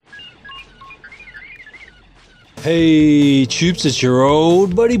Hey Troops, it's your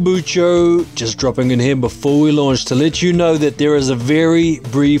old buddy Bucho, just dropping in here before we launch to let you know that there is a very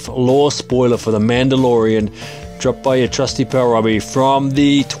brief lore spoiler for The Mandalorian dropped by your trusty pal Robbie from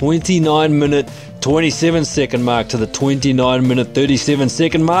the 29-minute 27-second mark to the 29-minute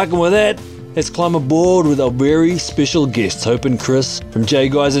 37-second mark, and with that, let's climb aboard with our very special guests, Hope and Chris from J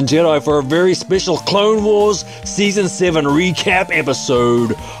Guys and Jedi, for a very special Clone Wars Season 7 recap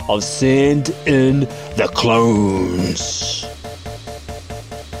episode of Send in the Clones.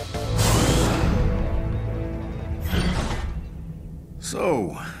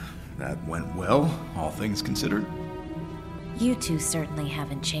 So, that went well, all things considered. You two certainly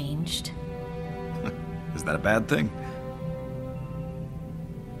haven't changed. Is that a bad thing?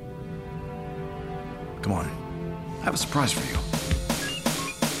 Come on, I have a surprise for you.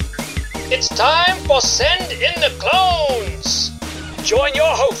 It's time for Send in the Clones! Join your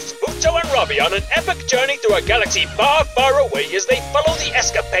hosts, Bucho and Robbie, on an epic journey through a galaxy far, far away as they follow the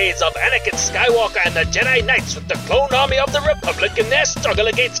escapades of Anakin Skywalker and the Jedi Knights with the clone army of the Republic in their struggle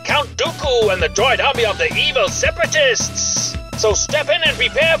against Count Dooku and the droid army of the evil Separatists. So step in and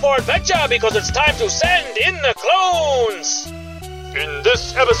prepare for adventure, because it's time to send in the clones! In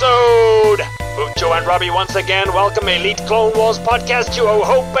this episode, Bucho and Robbie once again welcome Elite Clone Wars podcast duo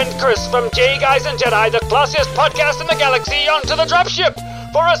Hope and Chris from J Guys and Jedi, the classiest podcast in the galaxy, onto the dropship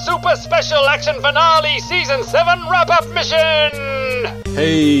for a super special action finale Season 7 wrap-up mission!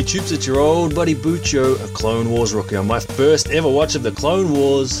 Hey Troops, it's your old buddy Bucho, a Clone Wars rookie on my first ever watch of the Clone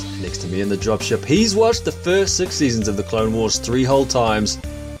Wars. Next to me in the dropship, he's watched the first 6 seasons of the Clone Wars 3 whole times.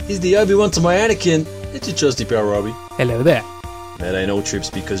 He's the Obi-Wan to my Anakin. It's your trusty pal Robbie. Hello there. That ain't all,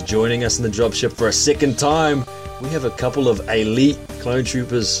 Troops, because joining us in the dropship for a second time, we have a couple of elite clone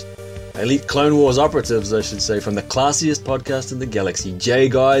troopers, elite Clone Wars operatives, I should say, from the classiest podcast in the galaxy, J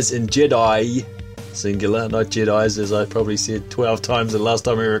Guys and Jedi, singular, not Jedis, as I probably said 12 times the last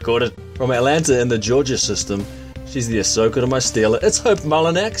time we recorded. From Atlanta in the Georgia system, she's the Ahsoka to my Steeler, it's Hope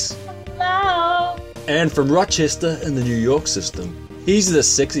Mullinax. Hello! And from Rochester in the New York system, he's the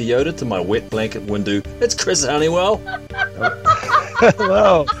sexy Yoda to my wet blanket Windu, it's Chris Honeywell.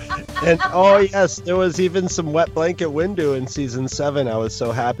 Hello. And oh yes, there was even some wet blanket Windu in Season 7. I was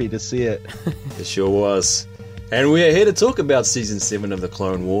so happy to see it. It sure was. And we're here to talk about Season 7 of the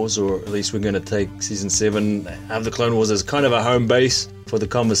Clone Wars, or at least we're going to take Season 7 of the Clone Wars as kind of a home base for the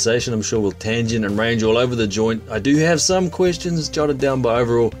conversation. I'm sure we'll tangent and range all over the joint. I do have some questions jotted down, but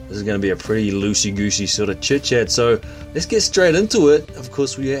overall, this is going to be a pretty loosey-goosey sort of chit-chat. So let's get straight into it. Of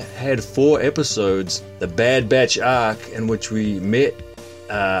course, we had 4 episodes, the Bad Batch arc, in which we met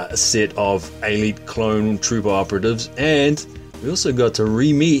a set of elite clone trooper operatives, and we also got to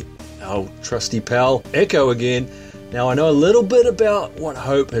re-meet our trusty pal Echo again. Now, I know a little bit about what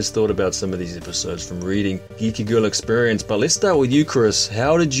Hope has thought about some of these episodes from reading Geeky Girl Experience, but let's start with you, Chris.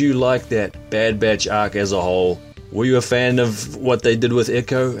 How did you like that Bad Batch arc as a whole? Were you a fan of what they did with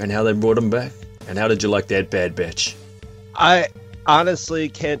Echo and how they brought him back? And how did you like that Bad Batch? I honestly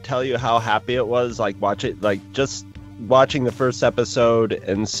can't tell you how happy it was, just watching the first episode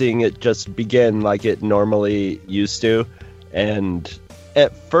and seeing it just begin like it normally used to. And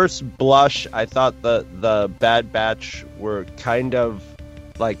at first blush, I thought the Bad Batch were kind of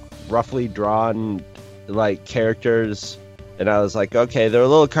like roughly drawn like characters, and I was like, okay, they're a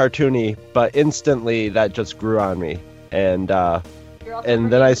little cartoony, but instantly that just grew on me. And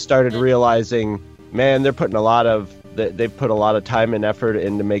then I started realizing, man, they put a lot of time and effort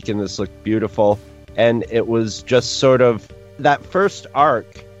into making this look beautiful. And it was just sort of that first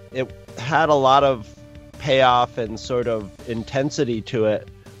arc, it had a lot of payoff and sort of intensity to it,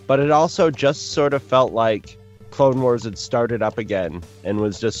 but it also just sort of felt like Clone Wars had started up again and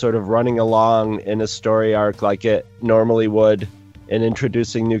was just sort of running along in a story arc like it normally would, and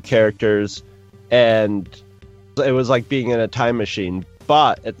introducing new characters, and it was like being in a time machine.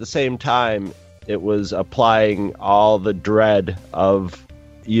 But at the same time, it was applying all the dread of,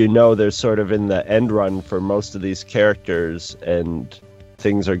 they're sort of in the end run for most of these characters, and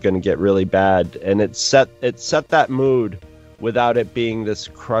things are going to get really bad. And it set that mood without it being this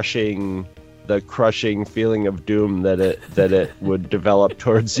crushing feeling of doom that it would develop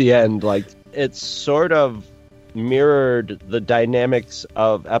towards the end. Like, it sort of mirrored the dynamics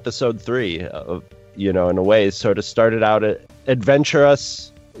of Episode 3, in a way. Sort of started out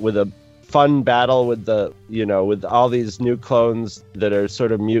adventurous with a fun battle with with all these new clones that are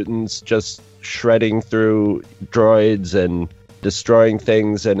sort of mutants just shredding through droids and destroying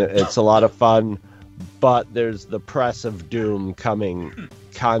things, and it's a lot of fun. But there's the press of doom coming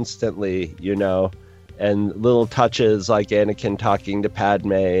constantly, and little touches like Anakin talking to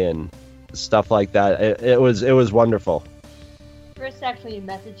Padme, and stuff like that. It was wonderful. Chris actually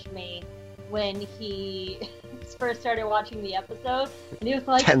messaged me when he first started watching the episode, and he was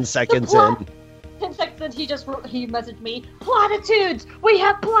like, 10 seconds in. 10 seconds in, he messaged me, platitudes! We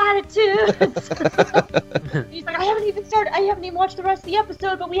have platitudes! He's like, I haven't even watched the rest of the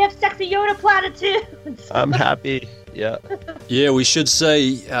episode, but we have sexy Yoda platitudes! I'm happy, yeah. Yeah, we should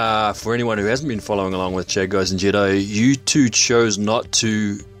say, for anyone who hasn't been following along with Jedi Guys and Jedi, you two chose not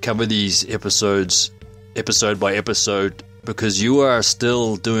to cover these episodes episode by episode because you are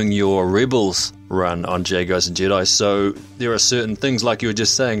still doing your Rebels run on Jedi Guys and Jedi, so there are certain things, like you were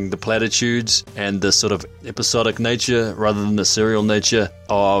just saying, the platitudes and the sort of episodic nature rather than the serial nature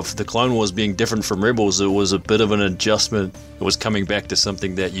of the Clone Wars being different from Rebels. It was a bit of an adjustment. It was coming back to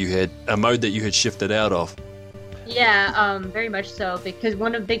something that you had, a mode that you had shifted out of. Yeah, very much so, because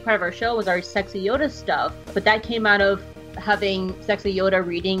one big part of our show was our Sexy Yoda stuff, but that came out of having Sexy Yoda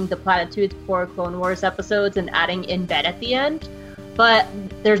reading the platitudes for Clone Wars episodes and adding in bed at the end. But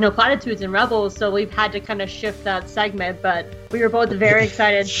there's no platitudes in Rebels, so we've had to kind of shift that segment, but we were both very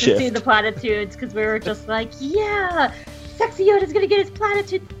excited to see the platitudes, because we were just like, yeah, Sexy Yoda's gonna get his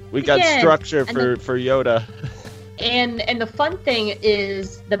platitudes We got structure for Yoda. And the fun thing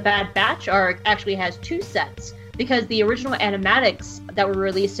is the Bad Batch arc actually has 2 sets, because the original animatics that were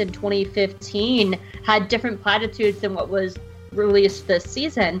released in 2015 had different platitudes than what was released this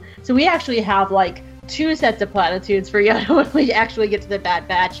season. So we actually have like 2 sets of platitudes for Yoda when we actually get to the Bad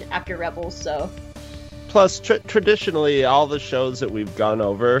Batch after Rebels. So, plus traditionally, all the shows that we've gone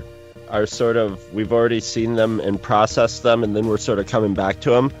over are sort of, we've already seen them and processed them, and then we're sort of coming back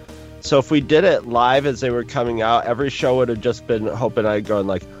to them. So if we did it live as they were coming out, every show would have just been Hope and I going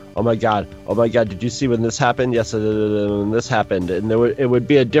like, oh my god, did you see when this happened? Yes, when this happened. And it would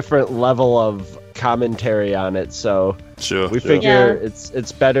be a different level of commentary on it. So we figure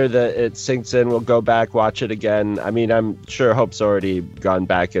it's better that it sinks in. We'll go back, watch it again. I mean, I'm sure Hope's already gone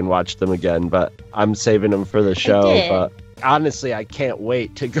back and watched them again, but I'm saving them for the show. But honestly, I can't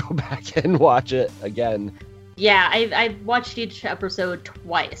wait to go back and watch it again. Yeah, I've watched each episode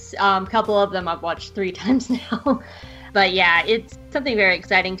twice. A couple of them I've watched 3 times now. But yeah, it's something very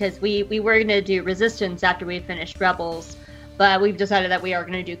exciting, because we were going to do Resistance after we finished Rebels, but we've decided that we are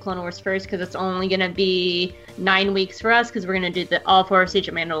going to do Clone Wars first, because it's only going to be 9 weeks for us, because we're going to do all 4 Siege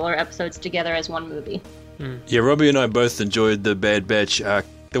of Mandalore episodes together as one movie. Yeah, Robbie and I both enjoyed the Bad Batch arc.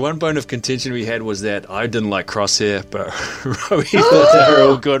 The one bone of contention we had was that I didn't like Crosshair, but Robbie thought they were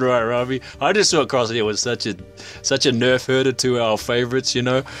all good, right, Robbie? I just thought Crosshair was such a nerf herder to our favourites, you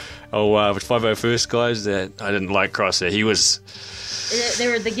know? 501st guys, that I didn't like Crosshair. He was... They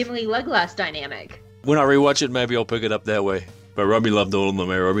were the Gimli Legolas dynamic. When I rewatch it, maybe I'll pick it up that way. But Robbie loved all of them,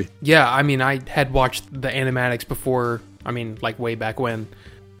 eh, Robbie? Yeah, I mean, I had watched the animatics before, I mean, like way back when.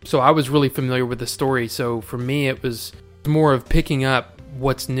 So I was really familiar with the story. So for me, it was more of picking up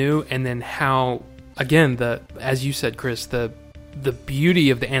what's new, and then how, again, as you said, Chris, the beauty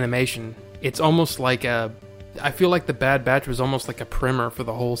of the animation. It's almost like I feel like the Bad Batch was almost like a primer for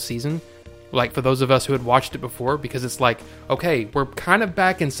the whole season, like for those of us who had watched it before, because it's like, okay, we're kind of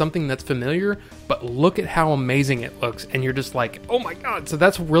back in something that's familiar, but look at how amazing it looks, and you're just like, oh my god. So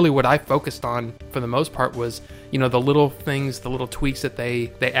that's really what I focused on for the most part, was, you know, the little things, the little tweaks that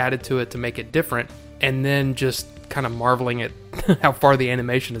they added to it to make it different, and then just kind of marveling at how far the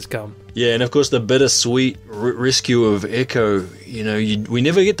animation has come. Yeah, and of course the bittersweet rescue of Echo. You know, we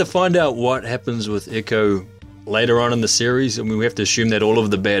never get to find out what happens with Echo later on in the series. I mean, we have to assume that all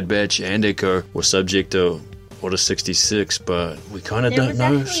of the Bad Batch and Echo were subject to Order 66, but we kind of don't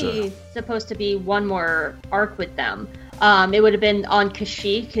know. There was actually supposed to be one more arc with them. It would have been on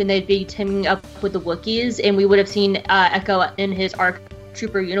Kashyyyk, and they'd be teaming up with the Wookiees, and we would have seen Echo in his ARC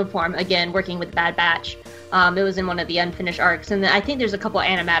Trooper uniform again, working with the Bad Batch. It was in one of the unfinished arcs, and I think there's a couple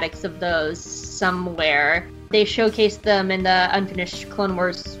animatics of those somewhere. They showcased them in the unfinished Clone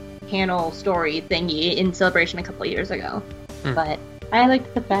Wars panel story thingy in Celebration a couple years ago. But I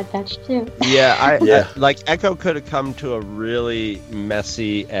liked the Bad Batch too. Yeah, I like Echo could have come to a really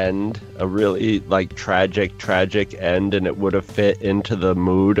messy end, a really like tragic end, and it would have fit into the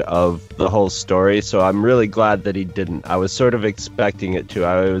mood of the whole story. So I'm really glad that he didn't. I was sort of expecting it to.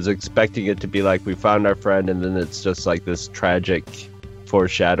 I was expecting it to be like, we found our friend, and then it's just like this tragic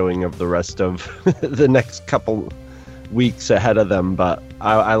foreshadowing of the rest of the next couple weeks ahead of them. But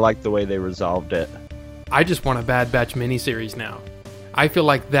I like the way they resolved it. I just want a Bad Batch miniseries now. I feel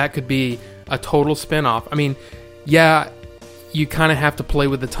like that could be a total spin-off. I mean, yeah, you kind of have to play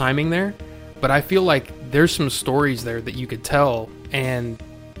with the timing there, but I feel like there's some stories there that you could tell, and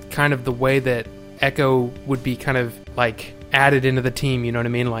kind of the way that Echo would be kind of like added into the team, you know what I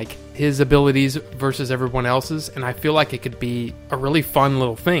mean? Like his abilities versus everyone else's, and I feel like it could be a really fun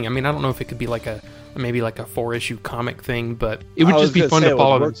little thing. I mean, I don't know if it could be like maybe like a 4-issue comic thing, but it would just be fun to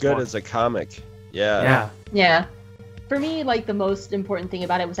follow. It would work good as a comic. Yeah. For me, like, the most important thing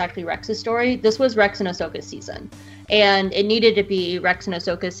about it was actually Rex's story. This was Rex and Ahsoka's season. And it needed to be Rex and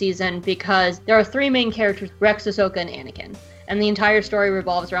Ahsoka's season because there are 3 main characters, Rex, Ahsoka, and Anakin. And the entire story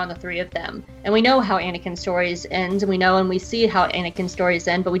revolves around the 3 of them. And we know how Anakin's stories end, and we know and we see how Anakin's stories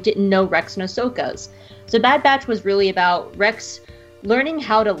end, but we didn't know Rex and Ahsoka's. So Bad Batch was really about Rex learning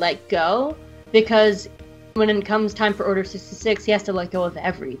how to let go, because when it comes time for Order 66, he has to let go of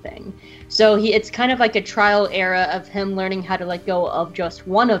everything. So it's kind of like a trial era of him learning how to let go of just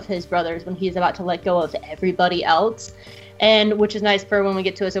one of his brothers when he's about to let go of everybody else. And which is nice for when we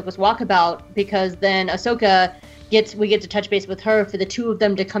get to Ahsoka's walkabout, because then Ahsoka we get to touch base with her for the 2 of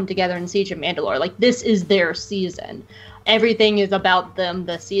them to come together in Siege of Mandalore. Like, this is their season. Everything is about them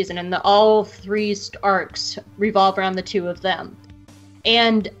this season, and all 3 arcs revolve around the 2 of them.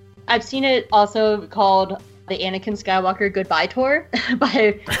 And I've seen it also called the Anakin Skywalker Goodbye Tour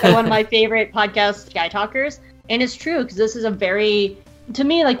by one of my favorite podcast Guy Talkers. And it's true, because this is to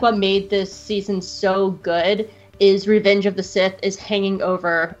me, like, what made this season so good is Revenge of the Sith is hanging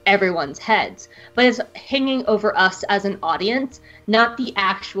over everyone's heads. But it's hanging over us as an audience, not the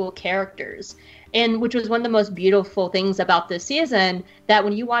actual characters. And which was one of the most beautiful things about this season, that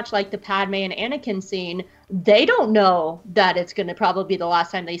when you watch, like, the Padme and Anakin scene, they don't know that it's going to probably be the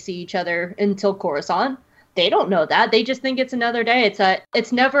last time they see each other until Coruscant. They don't know that. They just think it's another day.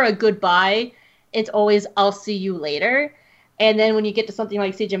 It's never a goodbye. It's always, I'll see you later. And then when you get to something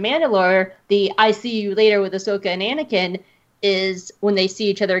like Siege of Mandalore, the I see you later with Ahsoka and Anakin is when they see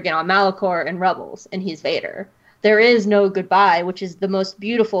each other again on Malachor and Rebels, and he's Vader. There is no goodbye, which is the most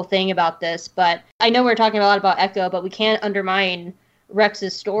beautiful thing about this. But I know we're talking a lot about Echo, but we can't undermine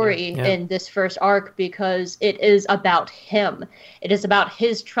Rex's story in this first arc, because it is about him. It is about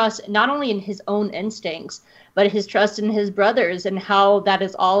his trust, not only in his own instincts, but his trust in his brothers, and how that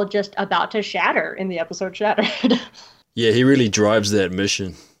is all just about to shatter in the episode Shattered. Yeah, he really drives that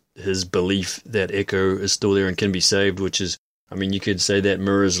mission. His belief that Echo is still there and can be saved, which is, I mean, you could say that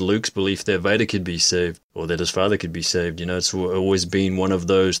mirrors Luke's belief that Vader could be saved, or that his father could be saved. You know, it's always been one of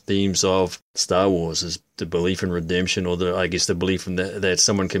those themes of Star Wars, is the belief in redemption, or the belief in that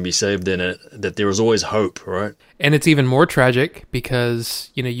someone can be saved, and that there is always hope, right? And it's even more tragic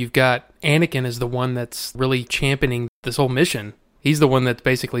because, you know, you've got Anakin as the one that's really championing this whole mission. He's the one that's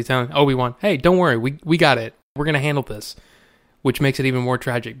basically telling Obi-Wan, hey, don't worry, we got it. We're going to handle this. Which makes it even more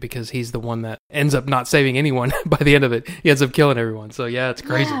tragic because he's the one that ends up not saving anyone by the end of it. He ends up killing everyone. So yeah, it's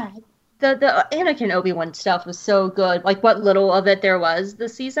crazy. Yeah. The Anakin Obi-Wan stuff was so good. Like, what little of it there was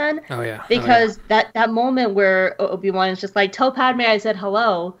this season. Oh yeah. Because that moment where Obi-Wan is just like, tell Padme I said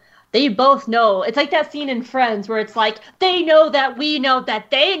hello. They both know. It's like that scene in Friends where it's like, they know that we know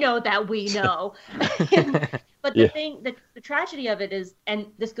that they know that we know. But the thing, the tragedy of it is, and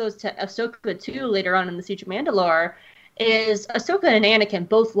this goes to Ahsoka too later on in the Siege of Mandalore, is Ahsoka and Anakin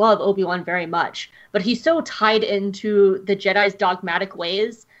both love Obi-Wan very much, but he's so tied into the Jedi's dogmatic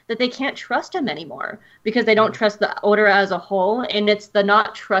ways that they can't trust him anymore, because they don't trust the Order as a whole, and it's the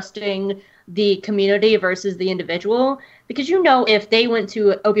not trusting the community versus the individual. Because, you know, if they went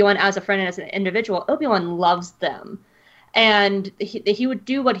to Obi-Wan as a friend and as an individual, Obi-Wan loves them. And he would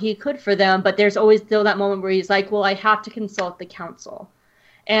do what he could for them, but there's always still that moment where he's like, well, I have to consult the council.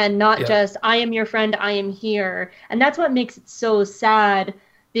 And not just, I am your friend, I am here. And that's what makes it so sad,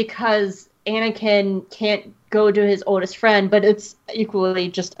 because Anakin can't go to his oldest friend, but it's equally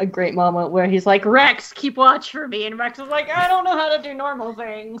just a great moment where he's like, Rex, keep watch for me. And Rex is like, I don't know how to do normal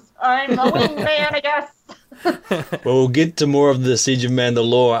things. I'm a wingman, I guess. Well, we'll get to more of the Siege of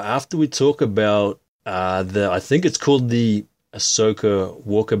Mandalore after we talk about I think it's called the Ahsoka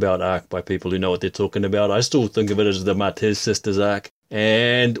Walkabout arc by people who know what they're talking about. I still think of it as the Martez Sisters arc.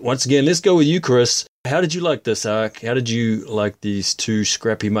 And once again, let's go with you, Chris. How did you like this arc? How did you like these 2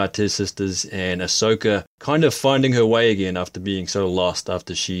 scrappy Martez sisters and Ahsoka kind of finding her way again after being so lost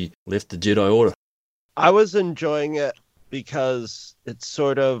after she left the Jedi Order? I was enjoying it because it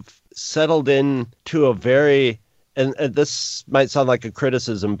sort of settled in to a very, and this might sound like a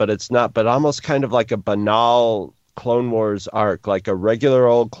criticism, but it's not, but almost kind of like a banal Clone Wars arc, like a regular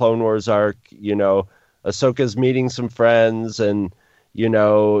old Clone Wars arc. You know, Ahsoka's meeting some friends, and you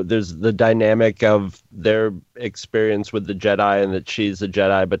know, there's the dynamic of their experience with the Jedi, and that she's a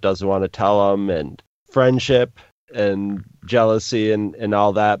Jedi but doesn't want to tell them, and friendship and jealousy and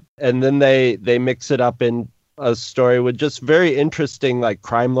all that. And then they mix it up in a story with just very interesting, like,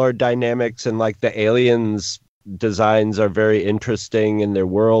 crime lord dynamics, and like the aliens designs are very interesting and their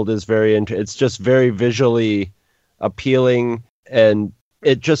world is very it's just very visually appealing, and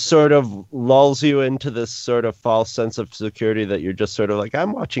it just sort of lulls you into this sort of false sense of security that you're just sort of like,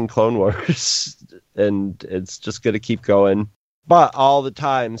 I'm watching Clone Wars and it's just going to keep going. But all the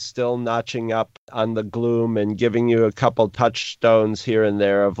time still notching up on the gloom and giving you a couple touchstones here and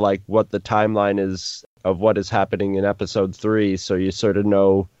there of like what the timeline is of what is happening in episode 3. So you sort of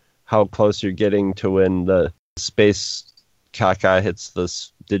know how close you're getting to when the space caca hits the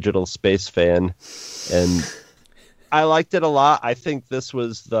digital space fan. And I liked it a lot. I think this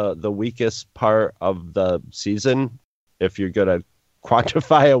was the weakest part of the season. If you're going to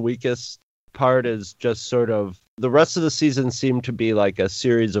quantify a weakest part, is just sort of the rest of the season seemed to be like a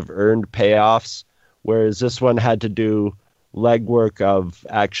series of earned payoffs, whereas this one had to do legwork of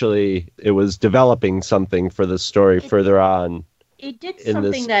actually it was developing something for the story further on. It did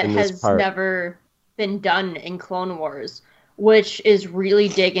something that has never been done in Clone Wars, which is really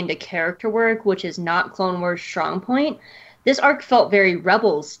dig into character work, which is not Clone Wars' strong point. This arc felt very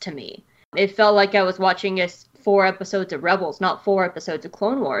Rebels to me. It felt like I was watching 4 episodes of Rebels, not 4 episodes of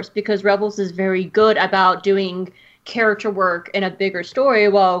Clone Wars, because Rebels is very good about doing character work in a bigger story,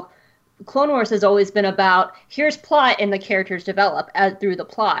 while Clone Wars has always been about, here's plot and the characters develop through the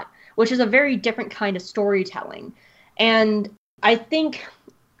plot, which is a very different kind of storytelling. And I think,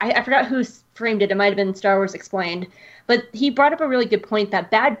 I forgot who framed it, it might have been Star Wars Explained, but he brought up a really good point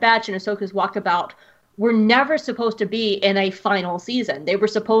that Bad Batch and Ahsoka's Walkabout were never supposed to be in a final season. They were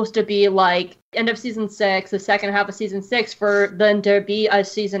supposed to be like end of season 6, the second half of season 6, for then to be a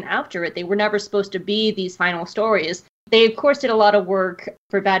season after it. They were never supposed to be these final stories. They, of course, did a lot of work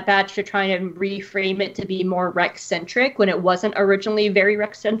for Bad Batch to try and reframe it to be more Rex-centric when it wasn't originally very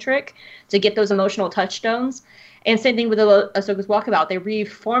Rex-centric, to get those emotional touchstones. And same thing with Ahsoka's Walkabout. They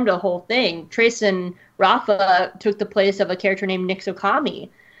reformed a whole thing. Trace and Rafa took the place of a character named Nix Okami,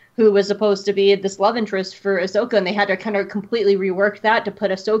 who was supposed to be this love interest for Ahsoka, and they had to kind of completely rework that to put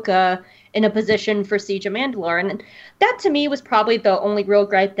Ahsoka in a position for Siege of Mandalore. And that, to me, was probably the only real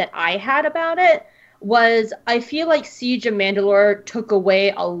gripe that I had about it, was I feel like Siege of Mandalore took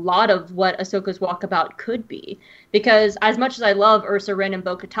away a lot of what Ahsoka's Walkabout could be. Because as much as I love Ursa Wren and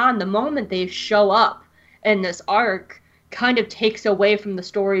Bo-Katan, the moment they show up in this arc kind of takes away from the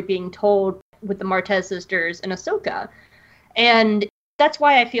story being told with the Martez sisters and Ahsoka. And that's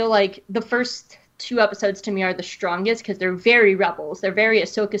why I feel like the first 2 episodes to me are the strongest, because they're very Rebels. They're very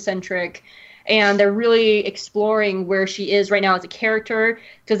Ahsoka-centric, and they're really exploring where she is right now as a character.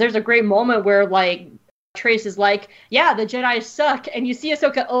 Because there's a great moment where, like, Trace is like, yeah, the Jedi suck, and you see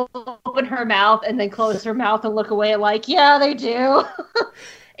Ahsoka open her mouth and then close her mouth and look away like, yeah, they do.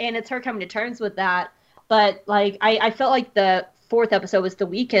 And it's her coming to terms with that. But, like, I felt like the 4th episode was the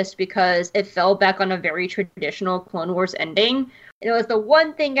weakest because it fell back on a very traditional Clone Wars ending. It was the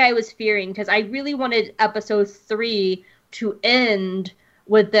one thing I was fearing, because I really wanted episode 3 to end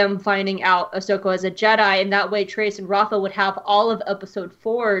with them finding out Ahsoka is a Jedi, and that way Trace and Rafa would have all of episode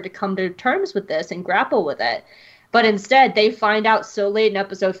 4 to come to terms with this and grapple with it. But instead, they find out so late in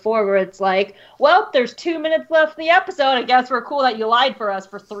episode 4 where it's like, well, there's 2 minutes left in the episode. I guess we're cool that you lied for us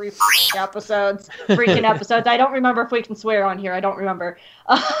for 3 episodes. Freaking episodes. I don't remember if we can swear on here. I don't remember.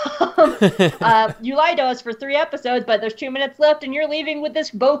 You lied to us for 3 episodes, but there's 2 minutes left and you're leaving with this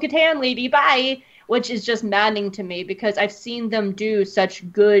Bo-Katan lady. Bye. Which is just maddening to me, because I've seen them do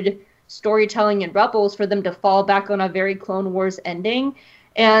such good storytelling in Rebels for them to fall back on a very Clone Wars ending.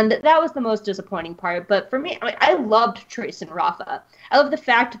 And that was the most disappointing part. But for me, I loved Trace and Rafa. I love the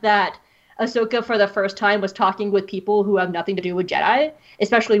fact that Ahsoka, for the first time, was talking with people who have nothing to do with Jedi,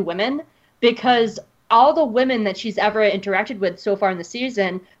 especially women, because all the women that she's ever interacted with so far in the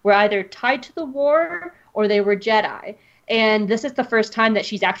season were either tied to the war or they were Jedi. And this is the first time that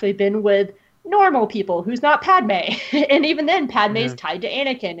she's actually been with normal people who's not Padme. And even then, Padme's tied to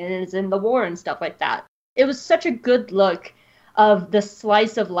Anakin and is in the war and stuff like that. It was such a good look of the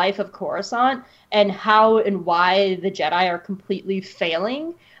slice of life of Coruscant and how and why the Jedi are completely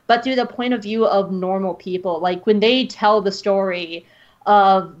failing, but through the point of view of normal people. Like when they tell the story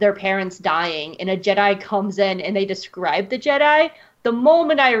of their parents dying and a Jedi comes in and they describe the Jedi, the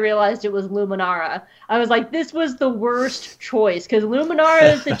moment I realized it was Luminara, I was like, this was the worst choice, because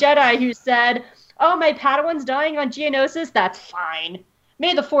Luminara is the Jedi who said, oh, my Padawan's dying on Geonosis? That's fine.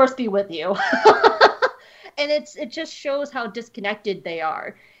 May the Force be with you. And it just shows how disconnected they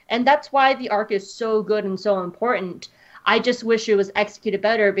are. And that's why the arc is so good and so important. I just wish it was executed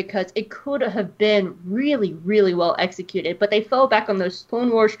better, because it could have been really, really well executed. But they fell back on those Clone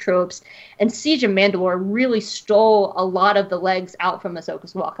Wars tropes, and Siege of Mandalore really stole a lot of the legs out from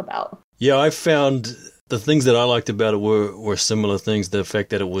Ahsoka's Walkabout. Yeah, I found the things that I liked about it were similar things. The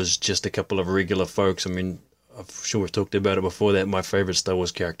fact that it was just a couple of regular folks. I mean, I'm sure we've talked about it before that my favorite Star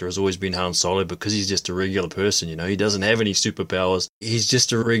Wars character has always been Han Solo because he's just a regular person, you know. He doesn't have any superpowers. He's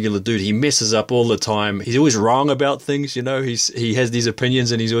just a regular dude. He messes up all the time. He's always wrong about things, you know. He has these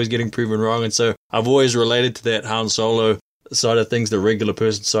opinions and he's always getting proven wrong. And so I've always related to that Han Solo side of things, the regular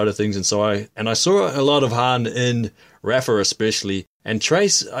person side of things. And so I saw a lot of Han in Rafa especially. And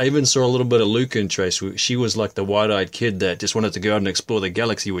Trace, I even saw a little bit of Luke in Trace. She was like the wide-eyed kid that just wanted to go out and explore the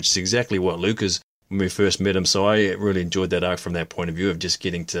galaxy, which is exactly what Luke is when we first met him. So I really enjoyed that arc from that point of view of just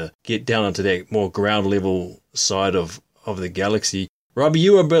getting to get down onto that more ground level side of the galaxy. Robbie,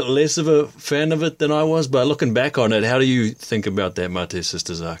 you were a bit less of a fan of it than I was, but looking back on it, how do you think about that Mate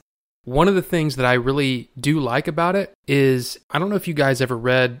Sisters arc? One of the things that I really do like about it is, I don't know if you guys ever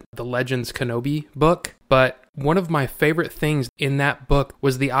read the Legends Kenobi book, but one of my favorite things in that book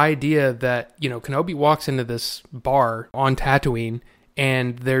was the idea that, you know, Kenobi walks into this bar on Tatooine,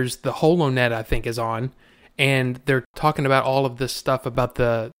 and there's the HoloNet, I think, is on, and they're talking about all of this stuff about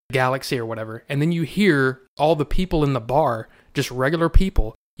the galaxy or whatever, and then you hear all the people in the bar, just regular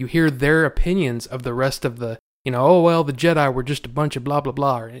people, you hear their opinions of the rest of the, you know, oh, well, the Jedi were just a bunch of blah, blah,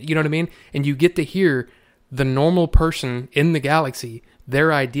 blah, you know what I mean? And you get to hear the normal person in the galaxy,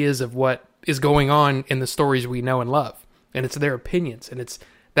 their ideas of what is going on in the stories we know and love, and it's their opinions, and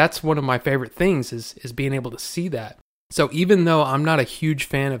that's one of my favorite things is being able to see that. So even though I'm not a huge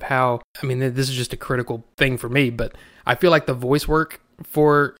fan of how, I mean, this is just a critical thing for me, but I feel like the voice work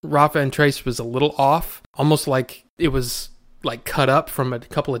for Rafa and Trace was a little off, almost like it was like cut up from a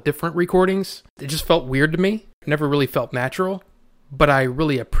couple of different recordings. It just felt weird to me. It never really felt natural, but I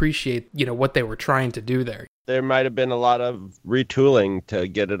really appreciate, you know, what they were trying to do there. There might have been a lot of retooling to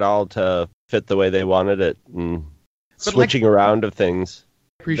get it all to fit the way they wanted it and switching around of things.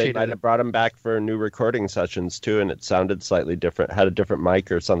 They might have brought him back for new recording sessions too, and it sounded slightly different, had a different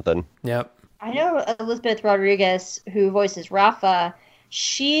mic or something. Yep. I know Elizabeth Rodriguez, who voices Rafa,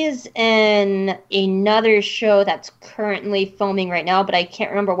 she's in another show that's currently filming right now, but I can't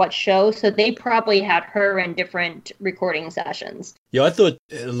remember what show, so they probably had her in different recording sessions. Yeah, I thought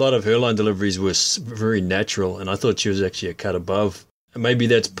a lot of her line deliveries were very natural, and I thought she was actually a cut above. Maybe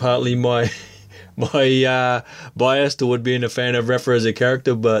that's partly my bias toward being a fan of Rafa as a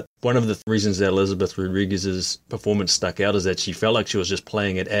character, but one of the reasons that Elizabeth Rodriguez's performance stuck out is that she felt like she was just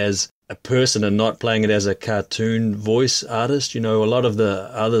playing it as a person and not playing it as a cartoon voice artist. You know, a lot of the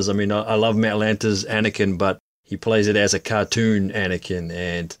others, I mean, I love Matt Lanter's Anakin, but he plays it as a cartoon Anakin,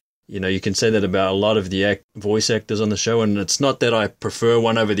 and you know, you can say that about a lot of the voice actors on the show, and it's not that I prefer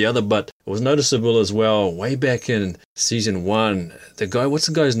one over the other, but it was noticeable as well, way back in season 1, what's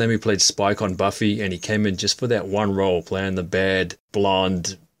the guy's name who played Spike on Buffy, and he came in just for that one role, playing the bad,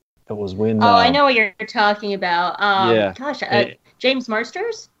 blonde. That was when... I know what you're talking about. Yeah. Gosh, James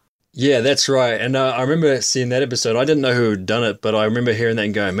Marsters? Yeah, that's right. And I remember seeing that episode. I didn't know who had done it, but I remember hearing that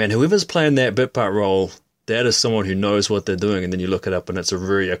and going, man, whoever's playing that bit part role, that is someone who knows what they're doing. And then you look it up and it's a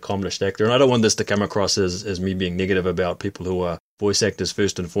very accomplished actor. And I don't want this to come across as me being negative about people who are voice actors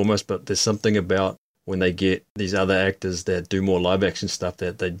first and foremost, but there's something about when they get these other actors that do more live action stuff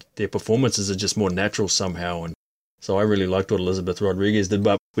that their performances are just more natural somehow. And so I really liked what Elizabeth Rodriguez did.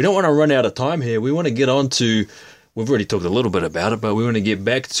 But we don't want to run out of time here. We want to get on to... We've already talked a little bit about it, but we want to get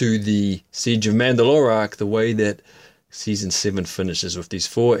back to the Siege of Mandalore arc, the way that Season 7 finishes with these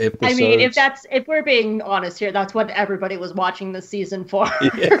 4 episodes. I mean, if we're being honest here, that's what everybody was watching this season for.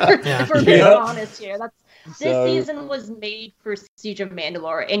 Yeah. If we're being honest here. This season was made for Siege of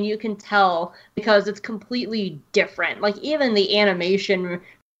Mandalore, and you can tell because it's completely different. Like, even the animation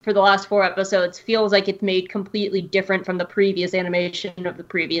for the last 4 episodes feels like it's made completely different from the previous animation of the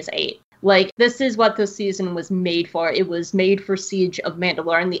previous 8. Like, this is what this season was made for. It was made for Siege of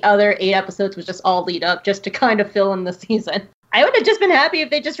Mandalore, and the other 8 episodes was just all lead up just to kind of fill in the season. I would have just been happy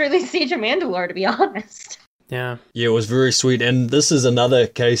if they just released Siege of Mandalore, to be honest. Yeah. Yeah, it was very sweet. And this is another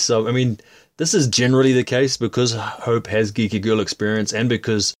case of, I mean, this is generally the case because Hope has Geeky Girl experience and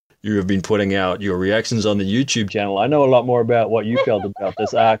because you have been putting out your reactions on the YouTube channel. I know a lot more about what you felt about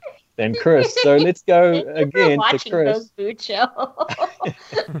this arc than Chris. So let's go again to Chris. Those food shows.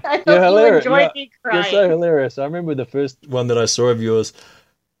 I hope you enjoyed me crying. You're so hilarious. I remember the first one that I saw of yours.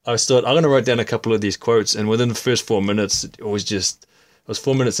 I thought, I'm going to write down a couple of these quotes, and within the first 4 minutes, it was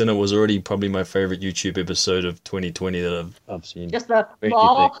 4 minutes in, it was already probably my favorite YouTube episode of 2020 that I've seen. Just the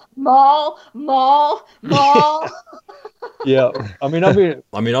mall. Yeah.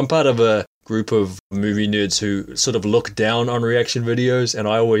 I'm part of a group of movie nerds who sort of look down on reaction videos, and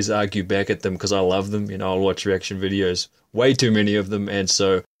I always argue back at them because I love them. You know, I'll watch reaction videos, way too many of them, and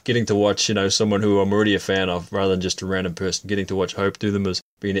so getting to watch, someone who I'm already a fan of rather than just a random person, getting to watch Hope do them has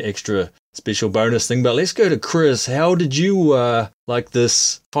been an extra special bonus thing. But let's go to Chris. How did you like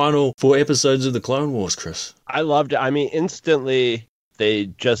this final 4 episodes of the Clone Wars, Chris? I loved it. I mean, instantly they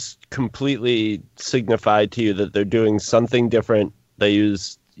just completely signified to you that they're doing something different. They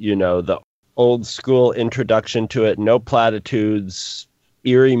used, the old school introduction to it, no platitudes,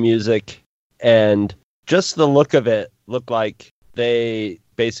 eerie music, and just the look of it looked like they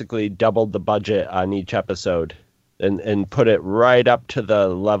basically doubled the budget on each episode and put it right up to the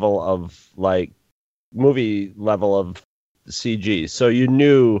level of like movie level of CG. So you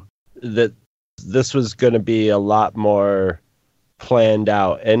knew that this was going to be a lot more planned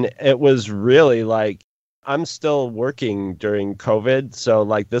out. And it was really like, I'm still working during COVID. So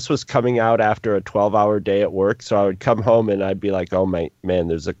like this was coming out after a 12-hour day at work. So I would come home and I'd be like, oh my man,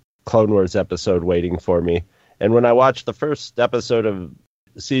 there's a Clone Wars episode waiting for me. And when I watched the first episode of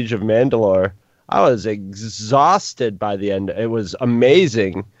Siege of Mandalore, I was exhausted by the end. It was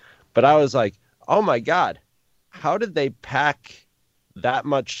amazing, but I was like, oh my God, how did they pack that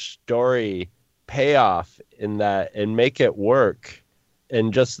much story payoff in that and make it work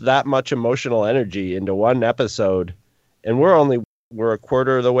and just that much emotional energy into one episode? And we're a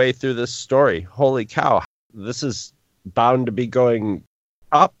quarter of the way through this story. Holy cow. This is bound to be going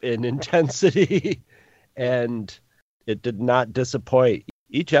up in intensity. And it did not disappoint.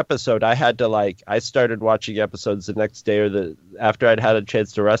 Each episode I started watching episodes the next day or after I'd had a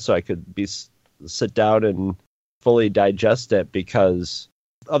chance to rest so I could sit down and fully digest it, because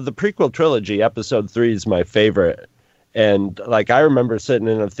of the prequel trilogy, episode 3 is my favorite. And like, I remember sitting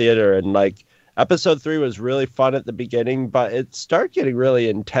in a theater and like episode 3 was really fun at the beginning, but it started getting really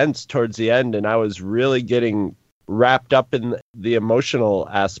intense towards the end. And I was really getting wrapped up in the emotional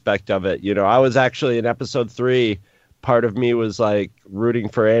aspect of it. I was actually in episode 3, part of me was like rooting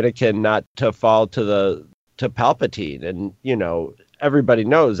for Anakin not to fall to Palpatine. And, everybody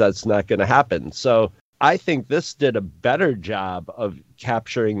knows that's not going to happen. So I think this did a better job of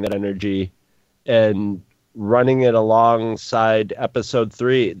capturing that energy and running it alongside episode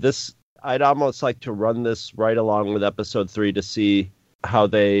 3. I'd almost like to run this right along with episode 3 to see how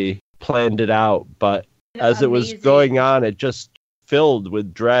they planned it out. But as it was going on, it just filled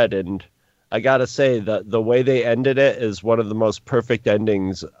with dread. And I gotta say that the way they ended it is one of the most perfect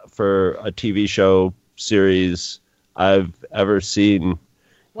endings for a TV show series I've ever seen.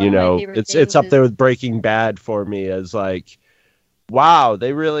 It's up there with Breaking Bad for me as like, wow,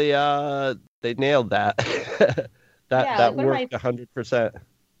 they really they nailed that. that worked 100%.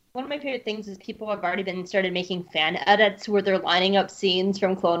 One of my favorite things is people have already started making fan edits where they're lining up scenes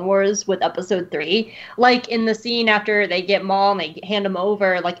from Clone Wars with episode 3. Like in the scene after they get Maul and they hand him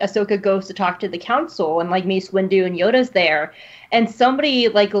over, like Ahsoka goes to talk to the council and like Mace Windu and Yoda's there. And somebody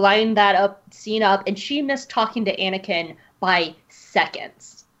like lined that scene up and she missed talking to Anakin by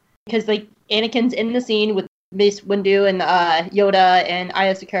seconds. Because like Anakin's in the scene with Mace Windu and Yoda and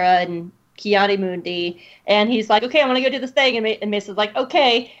Aya Sakura and Ki-Adi-Mundi, and he's like, okay, I'm gonna go do this thing, and Mace is like,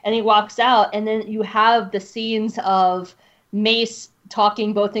 okay, and he walks out, and then you have the scenes of Mace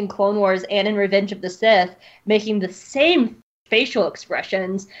talking both in Clone Wars and in Revenge of the Sith, making the same facial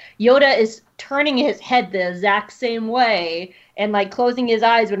expressions. Yoda is turning his head the exact same way and like closing his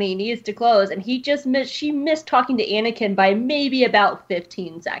eyes when he needs to close, and she missed talking to Anakin by maybe about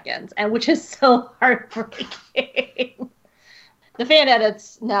 15 seconds, and which is so heartbreaking. The fan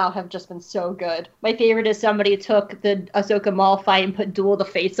edits now have just been so good. My favorite is somebody took the Ahsoka Maul fight and put Duel the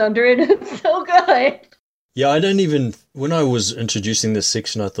Fates under it. It's so good. Yeah, when I was introducing this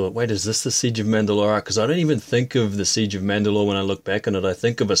section, I thought, wait, is this the Siege of Mandalore? Because I don't even think of the Siege of Mandalore when I look back on it. I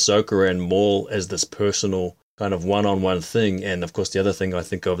think of Ahsoka and Maul as this personal kind of one-on-one thing. And of course, the other thing I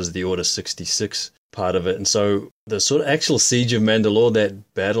think of is the Order 66 part of it. And so the sort of actual Siege of Mandalore,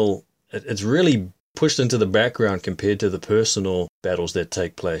 that battle, it's really pushed into the background compared to the personal battles that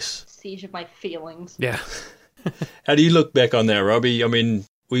take place. Siege of my feelings. Yeah. How do you look back on that, Robbie? I mean,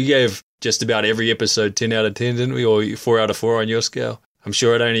 we gave just about every episode 10 out of 10, didn't we? Or 4 out of 4 on your scale. I'm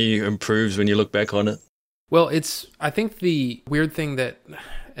sure it only improves when you look back on it. Well, I think the weird thing that,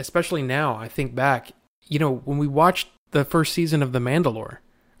 especially now, I think back, when we watched the first season of The Mandalorian,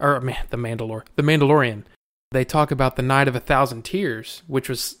 they talk about the Night of 1,000 Tears, which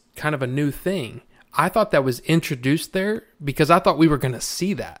was kind of a new thing. I thought that was introduced there because I thought we were going to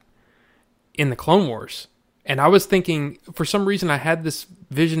see that in the Clone Wars. And I was thinking, for some reason, I had this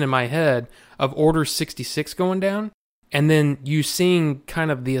vision in my head of Order 66 going down, and then you seeing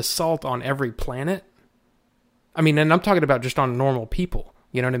kind of the assault on every planet. I mean, and I'm talking about just on normal people.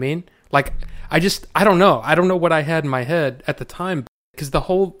 You know what I mean? Like, I don't know. I don't know what I had in my head at the time. because the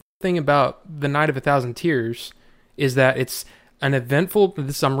whole thing about the Night of 1,000 Tears is that it's an eventful,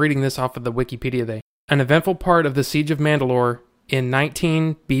 I'm reading this off of the Wikipedia thing, an eventful part of the Siege of Mandalore in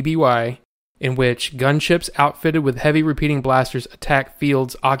 19 BBY, in which gunships outfitted with heavy repeating blasters attack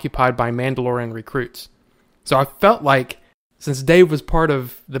fields occupied by Mandalorian recruits. So I felt like, since Dave was part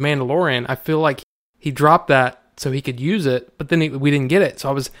of the Mandalorian, I feel like he dropped that so he could use it, but then we didn't get it. So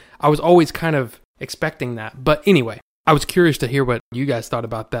I was always kind of expecting that. But anyway, I was curious to hear what you guys thought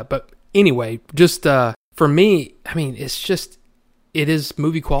about that. But anyway, just for me, I mean, it is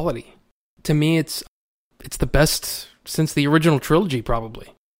movie quality. To me, it's the best since the original trilogy,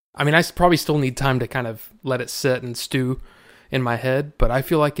 probably. I mean, I probably still need time to kind of let it sit and stew in my head, but I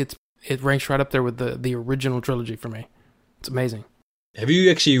feel like it ranks right up there with the original trilogy for me. It's amazing. Have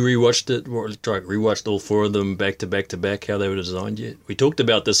you actually rewatched it, or rewatched all four of them back to back to back, how they were designed yet? We talked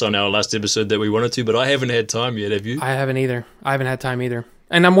about this on our last episode that we wanted to, but I haven't had time yet, have you? I haven't either. I haven't had time either.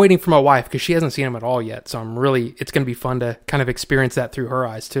 And I'm waiting for my wife, because she hasn't seen them at all yet, so it's going to be fun to kind of experience that through her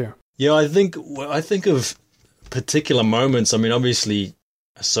eyes, too. Yeah, I think of particular moments. I mean, obviously,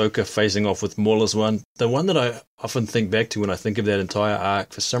 Ahsoka facing off with Maul is one. The one that I often think back to when I think of that entire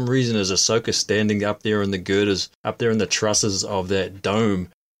arc, for some reason, is Ahsoka standing up there in the girders, up there in the trusses of that dome,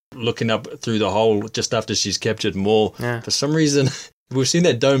 looking up through the hole just after she's captured Maul. Yeah. For some reason, we've seen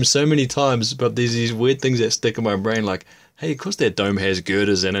that dome so many times, but there's these weird things that stick in my brain, like, hey, of course that dome has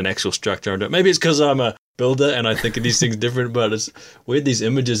girders and an actual structure under it. Maybe it's because I'm a builder and I think of these things different, but it's weird, these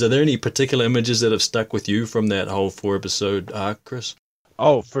images. Are there any particular images that have stuck with you from that whole 4-episode arc, Chris?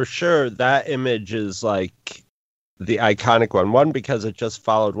 Oh, for sure. That image is like the iconic one. One, because it just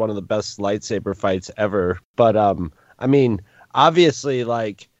followed one of the best lightsaber fights ever. But, I mean, obviously,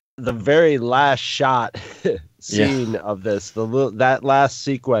 like, the very last shot scene of this, that last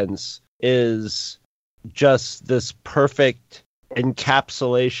sequence is just this perfect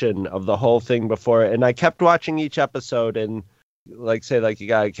encapsulation of the whole thing before it. And I kept watching each episode and, I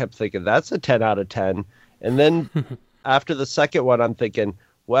kept thinking, that's a 10 out of 10. And then after the second one, I'm thinking,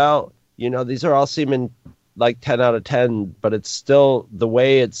 well, these are all seeming like 10 out of 10, but it's still the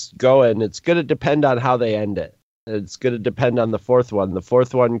way it's going. It's going to depend on how they end it. It's going to depend on the fourth one. The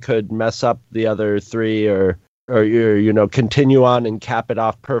fourth one could mess up the other three or continue on and cap it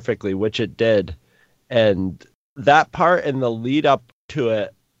off perfectly, which it did. And that part and the lead up to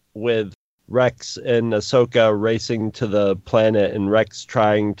it with Rex and Ahsoka racing to the planet and Rex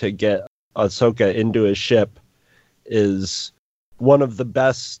trying to get Ahsoka into his ship is one of the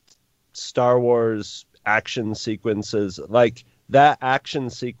best Star Wars action sequences. Like, that action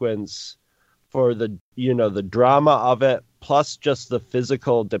sequence for the drama of it, plus just the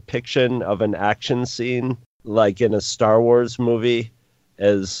physical depiction of an action scene, like in a Star Wars movie,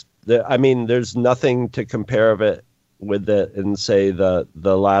 there's nothing to compare of it with it in, say, the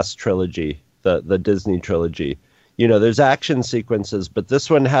last trilogy, the Disney trilogy. There's action sequences, but this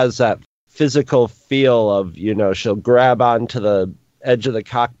one has that physical feel of, she'll grab onto the edge of the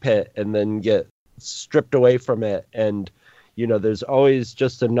cockpit and then get stripped away from it. And, there's always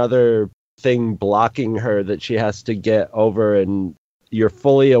just another thing blocking her that she has to get over, and you're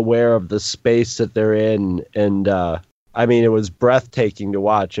fully aware of the space that they're in. And, it was breathtaking to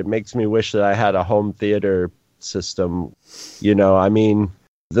watch. It makes me wish that I had a home theater system.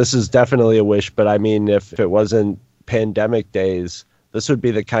 This is definitely a wish, but if it wasn't pandemic days, this would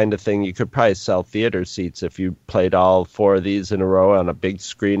be the kind of thing you could probably sell theater seats if you played all four of these in a row on a big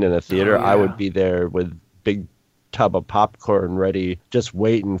screen in a theater. Oh, yeah. I would be there with big tub of popcorn ready, just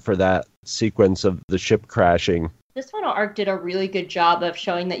waiting for that sequence of the ship crashing. This final arc did a really good job of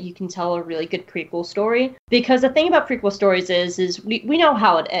showing that you can tell a really good prequel story. Because the thing about prequel stories is we know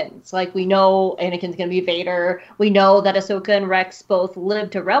how it ends. Like, we know Anakin's going to be Vader. We know that Ahsoka and Rex both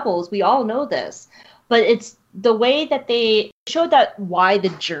live to Rebels. We all know this. But it's the way that they showed that why the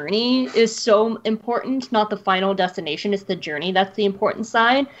journey is so important, not the final destination. It's the journey that's the important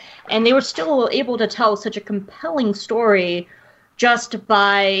side. And they were still able to tell such a compelling story just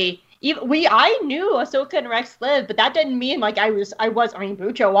by... I knew Ahsoka and Rex lived, but that didn't mean like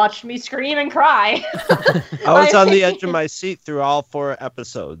Bucho watched me scream and cry. I was on the edge of my seat through all 4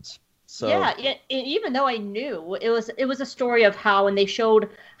 episodes. So yeah, even though I knew, it was a story of how, and they showed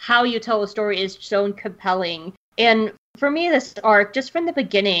how you tell a story is so compelling. And for me, this arc, just from the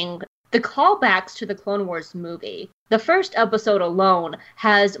beginning, the callbacks to the Clone Wars movie. The first episode alone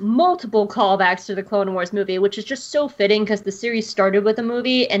has multiple callbacks to the Clone Wars movie, which is just so fitting because the series started with a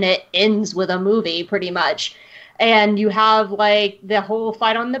movie and it ends with a movie, pretty much. And you have, like, the whole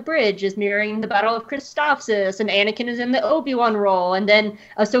fight on the bridge is mirroring the Battle of Christophsis, and Anakin is in the Obi-Wan role, and then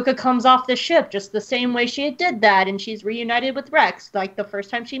Ahsoka comes off the ship just the same way she did that, and she's reunited with Rex, like the first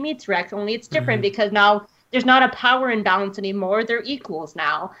time she meets Rex, only it's different because now there's not a power imbalance anymore, they're equals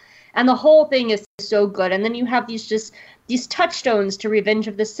now. And the whole thing is so good. And then you have these touchstones to Revenge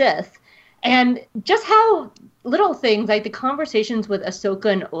of the Sith. And just how little things, like the conversations with Ahsoka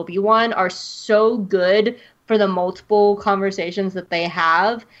and Obi-Wan are so good for the multiple conversations that they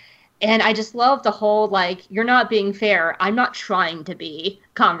have. And I just love the whole, like, you're not being fair, I'm not trying to be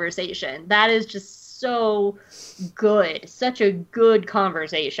conversation. That is just so good. Such a good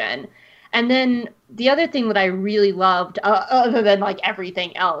conversation. And then the other thing that I really loved, other than, like,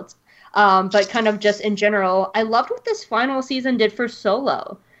 everything else, but kind of just in general, I loved what this final season did for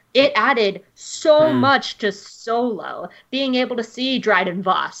Solo. It added so much to Solo, being able to see Dryden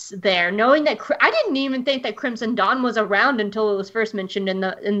Voss there, knowing that I didn't even think that Crimson Dawn was around until it was first mentioned in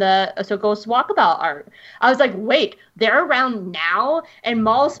the Ahsoka's Walkabout art. I was like, wait, they're around now, and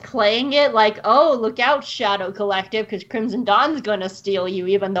Maul's playing it like, oh, look out, Shadow Collective, because Crimson Dawn's gonna steal you,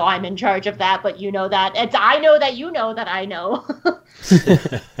 even though I'm in charge of that. But you know that I know that you know that I know.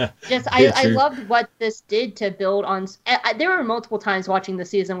 I loved what this did to build on. There were multiple times watching the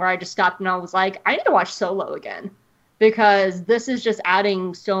season where I just stopped and I was like, I need to watch Solo again, because this is just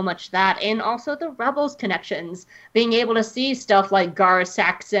adding so much to that. And also the Rebels connections, being able to see stuff like Gar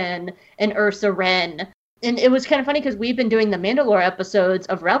Saxon and Ursa Wren. And it was kind of funny because we've been doing the Mandalore episodes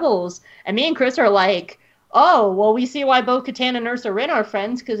of Rebels, and me and Chris are like, oh, well, we see why Bo-Katan and Ursa Wren are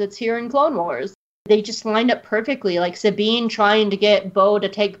friends, because it's here in Clone Wars. They just lined up perfectly. Like Sabine trying to get Bo to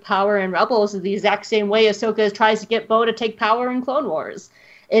take power in Rebels is the exact same way Ahsoka tries to get Bo to take power in Clone Wars.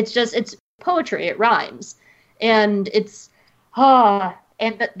 It's poetry. It rhymes. And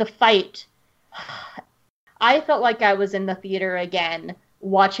and the fight. I felt like I was in the theater again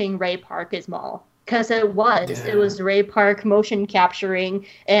watching Ray Park as Maul. Because it was Ray Park motion capturing.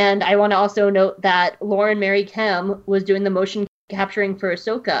 And I want to also note that Lauren Mary Kim was doing the motion capturing for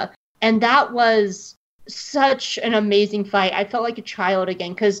Ahsoka. And that was such an amazing fight. I felt like a child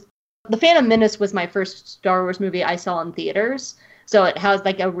again, because The Phantom Menace was my first Star Wars movie I saw in theaters. So it has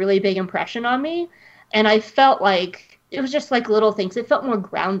like a really big impression on me. And I felt like it was just like little things. It felt more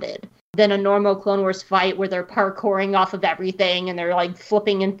grounded than a normal Clone Wars fight where they're parkouring off of everything and they're like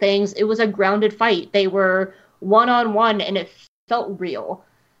flipping and things. It was a grounded fight. They were one-on-one, and it felt real.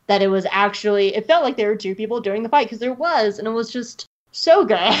 That it was actually, it felt like there were two people doing the fight, because there was, and it was just so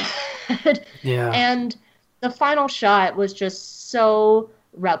good. Yeah. And the final shot was just so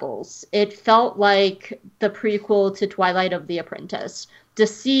Rebels. It felt like the prequel to Twilight of the Apprentice. To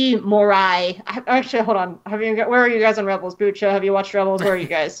see Morai, actually, hold on. Where are you guys on Rebels? Bucha, have you watched Rebels? Where are you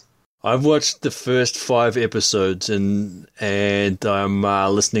guys? I've watched the first 5 episodes, and I'm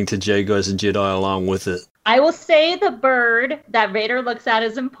listening to Jay Goes and Jedi along with it. I will say the bird that Vader looks at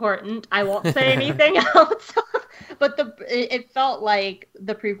is important. I won't say anything else. But it felt like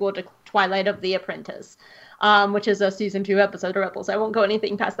the prequel to Twilight of the Apprentice, which is a season 2 episode of Rebels. I won't go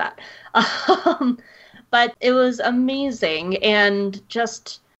anything past that. But it was amazing, and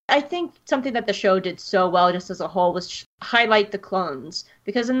just, I think something that the show did so well just as a whole was highlight the clones.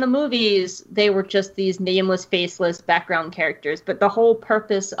 Because in the movies, they were just these nameless, faceless background characters. But the whole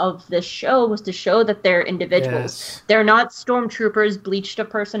purpose of this show was to show that they're individuals. Yes. They're not stormtroopers bleached of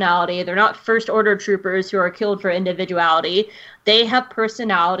personality. They're not first order troopers who are killed for individuality. They have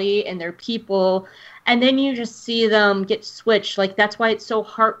personality, and they're people. And then you just see them get switched. Like, that's why it's so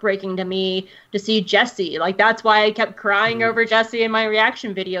heartbreaking to me to see Jesse. Like, that's why I kept crying over Jesse in my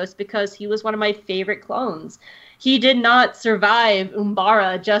reaction videos, because he was one of my favorite clones. He did not survive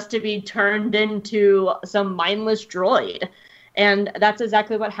Umbara just to be turned into some mindless droid. And that's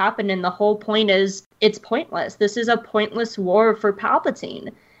exactly what happened. And the whole point is, it's pointless. This is a pointless war for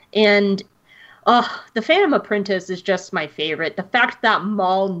Palpatine. And The Phantom Apprentice is just my favorite. The fact that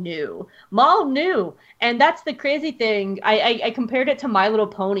Maul knew. And that's the crazy thing. I compared it to My Little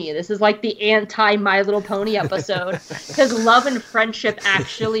Pony. This is like the anti-My Little Pony episode. Because love and friendship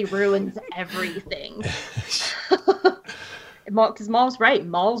actually ruins everything. Because Maul's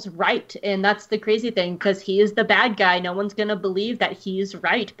right. And that's the crazy thing, because he is the bad guy. No one's going to believe that he's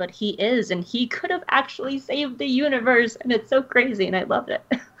right, but he is. And he could have actually saved the universe. And it's so crazy, and I loved it.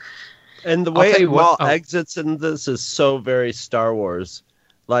 And the way Maul exits in this is so very Star Wars.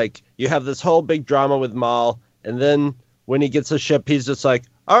 Like, you have this whole big drama with Maul, and then when he gets a ship, he's just like,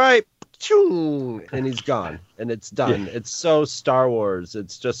 all right, and he's gone, and it's done. Yeah. It's so Star Wars.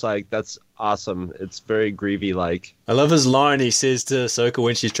 It's just like, that's awesome. It's very Greavy-like. I love his line he says to Ahsoka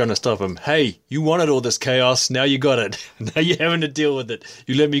when she's trying to stop him. Hey, you wanted all this chaos, now you got it. Now you're having to deal with it.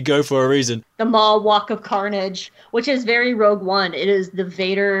 You let me go for a reason. The Maul Walk of Carnage, which is very Rogue One. It is the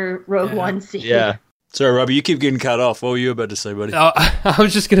Vader Rogue One scene. Yeah. Sorry, Robbie, you keep getting cut off. What were you about to say, buddy? I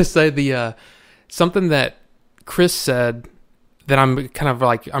was just going to say the something that Chris said that I'm kind of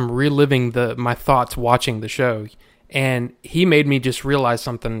like, I'm reliving my thoughts watching the show. And he made me just realize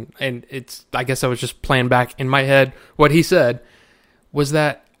something, and I guess I was just playing back in my head what he said, was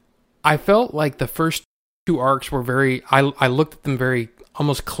that I felt like the first two arcs were I looked at them very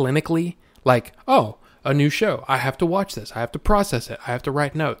almost clinically, like, oh, a new show. I have to watch this. I have to process it. I have to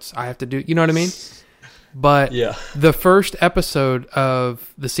write notes. I have to do, you know what I mean? But Yeah. the first episode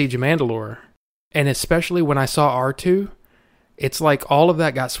of The Siege of Mandalore, and especially when I saw R2, it's like all of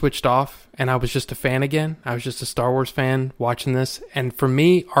that got switched off, and I was just a fan again. I was just a Star Wars fan watching this, and for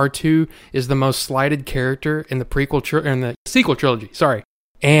me, R2 is the most slighted character in the sequel trilogy. Sorry,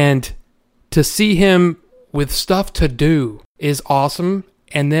 and to see him with stuff to do is awesome.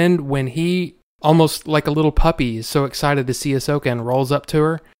 And then when he, almost like a little puppy, is so excited to see Ahsoka and rolls up to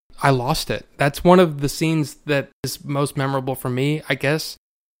her, I lost it. That's one of the scenes that is most memorable for me, I guess.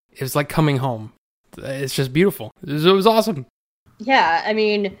 It was like coming home. It's just beautiful. It was awesome. Yeah, I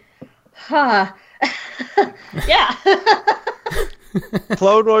mean, yeah.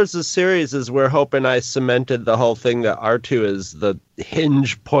 Clone Wars, the series, is where Hope and I cemented the whole thing that R2 is the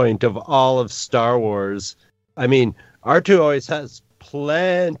hinge point of all of Star Wars. I mean, R2 always has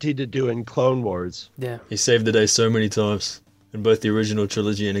plenty to do in Clone Wars. Yeah. He saved the day so many times in both the original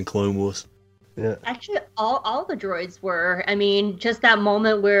trilogy and in Clone Wars. Yeah. Actually, all the droids were. I mean, just that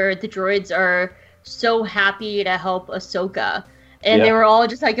moment where the droids are so happy to help Ahsoka. And they were all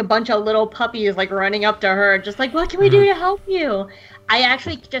just like a bunch of little puppies like running up to her, just like, what can we do to help you? I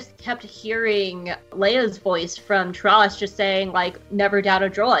actually just kept hearing Leia's voice from Tross just saying, like, never doubt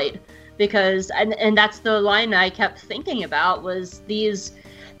a droid. Because, and that's the line I kept thinking about, was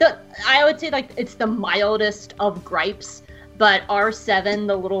I would say, like, it's the mildest of gripes. But R7,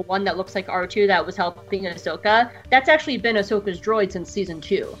 the little one that looks like R2 that was helping Ahsoka, that's actually been Ahsoka's droid since season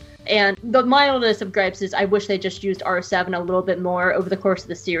 2. And the mildest of gripes is I wish they just used R7 a little bit more over the course of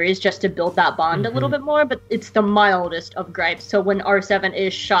the series just to build that bond a little bit more, but it's the mildest of gripes. So when R7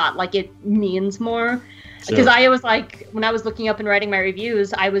 is shot, like, it means more. Because I was like, when I was looking up and writing my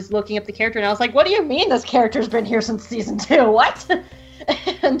reviews, I was looking up the character and I was like, what do you mean this character's been here since season 2? What?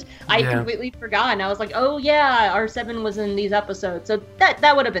 And I completely forgot. And I was like, oh yeah, R7 was in these episodes. So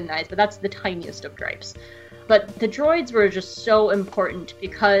that would have been nice, but that's the tiniest of gripes. But the droids were just so important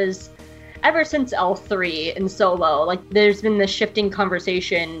because ever since L3 and Solo, like, there's been this shifting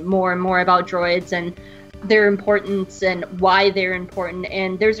conversation more and more about droids and their importance and why they're important.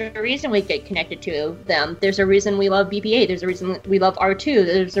 And there's a reason we get connected to them. There's a reason we love BB-8. There's a reason we love R2.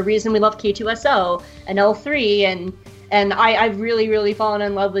 There's a reason we love K2SO and L3. And I've really, really fallen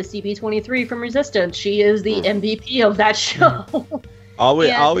in love with CP23 from Resistance. She is the MVP of that show. All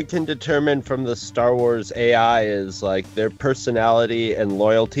we can determine from the Star Wars AI is, like, their personality and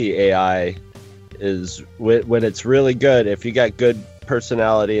loyalty AI is when it's really good. If you got good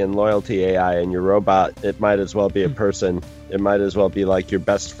personality and loyalty AI in your robot, it might as well be a person. It might as well be like your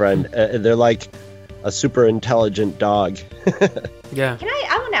best friend. They're like a super intelligent dog. Yeah.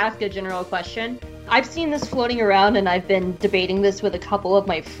 I want to ask a general question. I've seen this floating around and I've been debating this with a couple of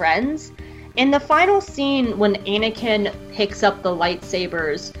my friends. In the final scene, when Anakin picks up the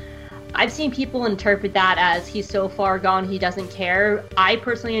lightsabers, I've seen people interpret that as he's so far gone he doesn't care. I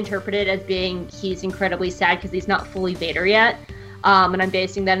personally interpret it as being he's incredibly sad because he's not fully Vader yet. And I'm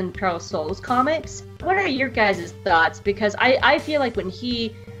basing that in Charles Soule's comics. What are your guys' thoughts? Because I feel like when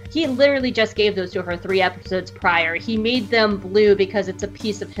he literally just gave those to her 3 episodes prior. He made them blue because it's a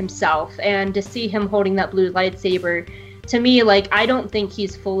piece of himself. And to see him holding that blue lightsaber, to me, like, I don't think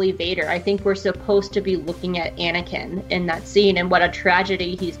he's fully Vader. I think we're supposed to be looking at Anakin in that scene and what a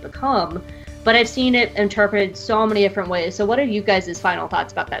tragedy he's become. But I've seen it interpreted so many different ways. So what are you guys' final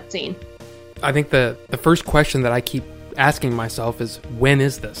thoughts about that scene? I think the first question that I keep asking myself is, when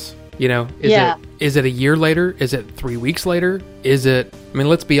is this? You know, is it a year later? Is it 3 weeks later? Is it, I mean,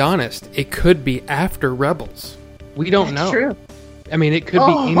 let's be honest, it could be after Rebels. We don't know. True. I mean, it could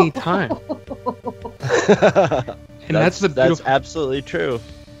be any time. And that's absolutely true.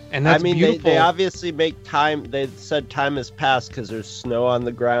 And that's beautiful. They obviously make time. They said time has passed because there's snow on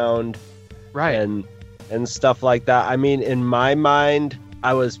the ground, right? And stuff like that. I mean, in my mind,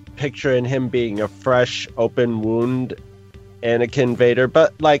 I was picturing him being a fresh, open wound Anakin Vader,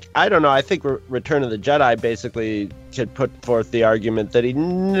 but like I don't know. I think Return of the Jedi basically could put forth the argument that he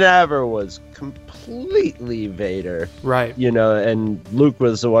never was completely Vader, Right. you know, and Luke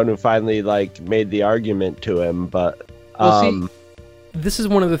was the one who finally like made the argument to him. But Well, see, this is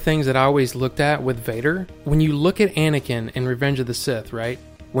one of the things that I always looked at with Vader. When you look at Anakin in Revenge of the Sith, right?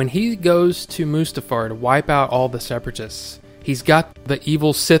 When he goes to Mustafar to wipe out all the Separatists, he's got the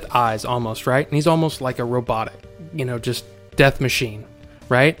evil Sith eyes almost, right? And he's almost like a robotic, you know, just death machine,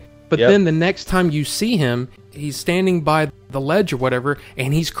 right? But Yep. then the next time you see him, he's standing by the ledge or whatever,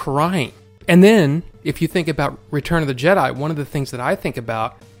 and he's crying. And then, if you think about Return of the Jedi, one of the things that I think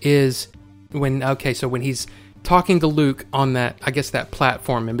about is when he's talking to Luke on that, I guess that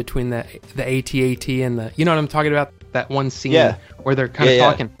platform in between the AT-AT and the, you know what I'm talking about? That one scene where they're kind of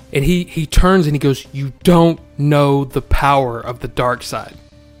talking. And he turns and he goes, "You don't know the power of the dark side."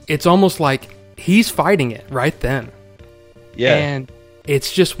 It's almost like he's fighting it right then. yeah, And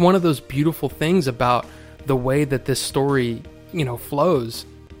it's just one of those beautiful things about the way that this story, you know, flows.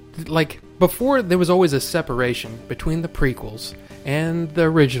 Like, before, there was always a separation between the prequels and the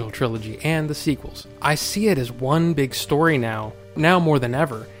original trilogy and the sequels. I see it as one big story now more than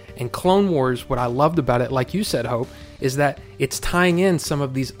ever. And Clone Wars, what I loved about it, like you said, Hope, is that it's tying in some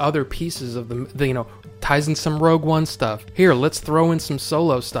of these other pieces of the you know, ties in some Rogue One stuff. Here, let's throw in some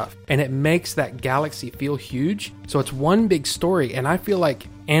Solo stuff. And it makes that galaxy feel huge. So it's one big story. And I feel like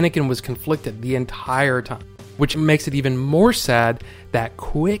Anakin was conflicted the entire time, which makes it even more sad, that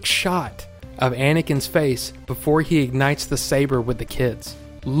quick shot of Anakin's face before he ignites the saber with the kids.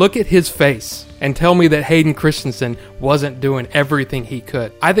 Look at his face and tell me that Hayden Christensen wasn't doing everything he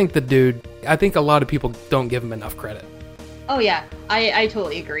could. I think a lot of people don't give him enough credit. Oh yeah, I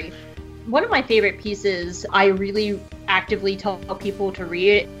totally agree. One of my favorite pieces I really actively tell people to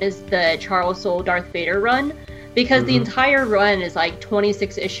read is the Charles Soule Darth Vader run, because the entire run is like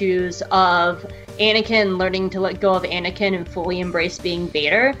 26 issues of Anakin learning to let go of Anakin and fully embrace being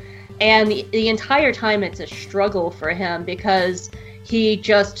Vader. And the entire time it's a struggle for him because he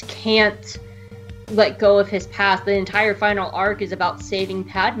just can't let go of his past. The entire final arc is about saving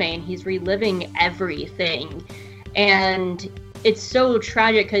Padme, and he's reliving everything. And it's so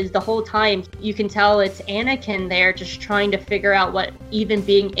tragic because the whole time you can tell it's Anakin there just trying to figure out what even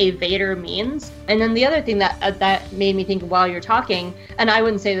being a Vader means. And then the other thing that made me think while you're talking, and I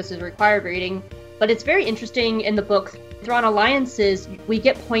wouldn't say this is required reading, but it's very interesting in the book Thrawn Alliances, we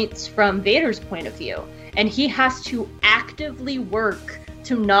get points from Vader's point of view, and he has to actively work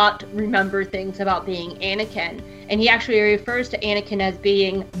to not remember things about being Anakin. And he actually refers to Anakin as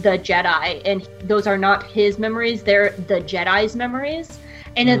being the Jedi, and those are not his memories, they're the Jedi's memories.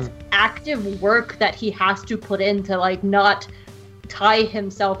 And it's active work that he has to put in to like not tie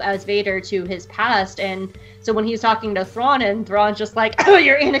himself as Vader to his past. And so when he's talking to Thrawn, and Thrawn's just like, "Oh,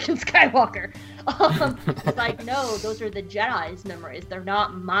 you're Anakin Skywalker." It's like, no, those are the Jedi's memories. They're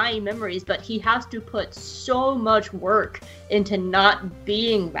not my memories, but he has to put so much work into not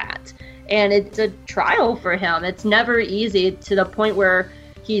being that. And it's a trial for him. It's never easy, to the point where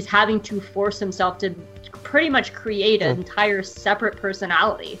he's having to force himself to pretty much create an entire separate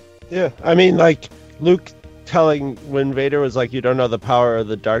personality. yeah. I mean, like Luke telling when Vader was like, "You don't know the power of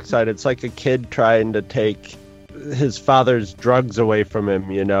the dark side." It's like a kid trying to take his father's drugs away from him,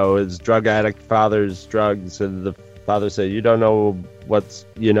 you know, his drug addict father's drugs, and the father said, "You don't know what's,"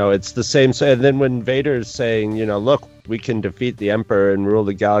 you know, it's the same. And then when Vader's saying, you know, "Look, we can defeat the Emperor and rule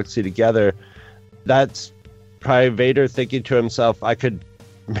the galaxy together," that's probably Vader thinking to himself, "I could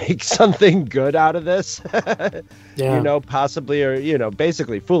make something good out of this." Yeah. You know, possibly, or, you know,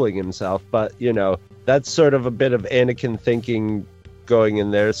 basically fooling himself. But, you know, that's sort of a bit of Anakin thinking going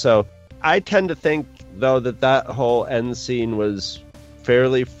in there. So I tend to think, though, that whole end scene was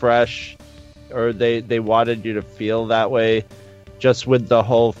fairly fresh, or they wanted you to feel that way, just with the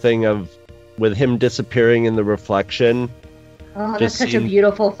whole thing of with him disappearing in the reflection. Oh, that's Just such a seemed-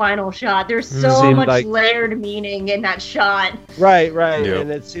 beautiful final shot. There's so Seemed much like- layered meaning in that shot. Right. Yep.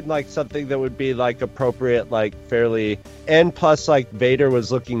 And it seemed like something that would be like appropriate, like fairly, and plus like Vader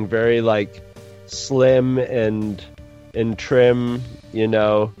was looking very like slim and trim, you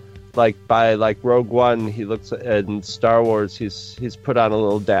know, like by like Rogue One he looks, and Star Wars he's put on a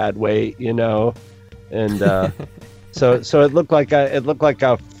little dad weight, you know, and so it looked like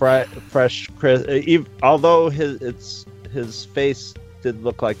a fresh Chris, although his face did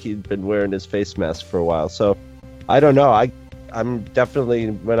look like he'd been wearing his face mask for a while. So I don't know. I'm definitely,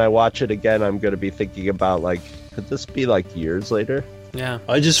 when I watch it again, I'm going to be thinking about like, could this be like years later? Yeah.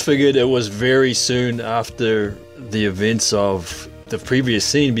 I just figured it was very soon after the events of the previous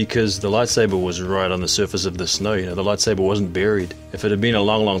scene because the lightsaber was right on the surface of the snow. You know, the lightsaber wasn't buried. If it had been a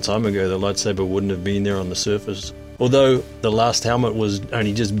long, long time ago, the lightsaber wouldn't have been there on the surface. Although the last helmet was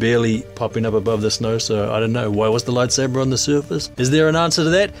only just barely popping up above the snow, so I don't know. Why was the lightsaber on the surface? Is there an answer to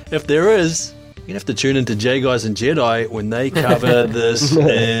that? If there is, you have to tune into J Guys and Jedi when they cover this.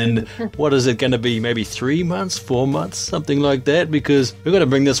 And what is it going to be? Maybe 3 months, 4 months, something like that? Because we've got to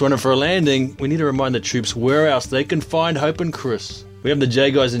bring this one in for a landing. We need to remind the troops where else they can find Hope and Chris. We have the J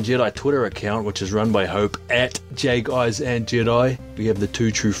Guys and Jedi Twitter account, which is run by Hope at J Guys and Jedi. We have the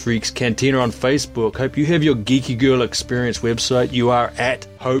Two True Freaks Cantina on Facebook. Hope you have your Geeky Girl Experience website. You are at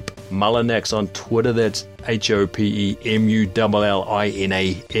Hope Mullinax on Twitter. That's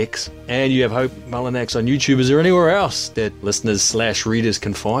HOPEMULLINAX. And you have Hope Mullinax on YouTube. Is there anywhere else that listeners/readers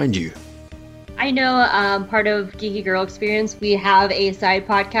can find you? I know part of Geeky Girl Experience, we have a side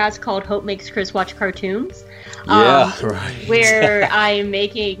podcast called Hope Makes Chris Watch Cartoons. Yeah, right. Where I'm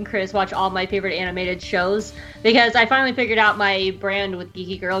making Chris watch all my favorite animated shows because I finally figured out my brand with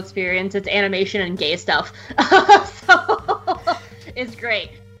Geeky Girl Experience. It's animation and gay stuff. So it's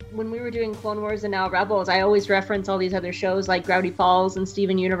great. When we were doing Clone Wars and now Rebels, I always reference all these other shows like Gravity Falls and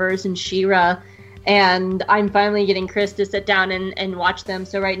Steven Universe and She-Ra. And I'm finally getting Chris to sit down and watch them.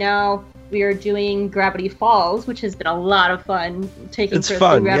 So right now we are doing Gravity Falls, which has been a lot of fun. It's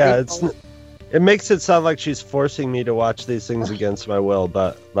fun, yeah. It makes it sound like she's forcing me to watch these things against my will,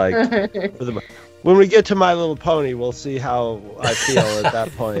 but like when we get to My Little Pony, we'll see how I feel at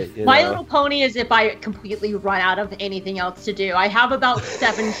that point. My Little Pony is if I completely run out of anything else to do. I have about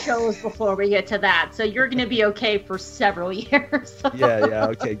 7 shows before we get to that, so you're going to be okay for several years. Yeah,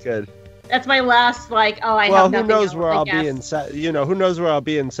 okay, good. That's my last, have nothing else, who knows where I'll be who knows where I'll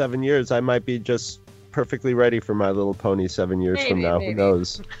be in 7 years? I might be just perfectly ready for My Little Pony 7 years from now. Maybe. Who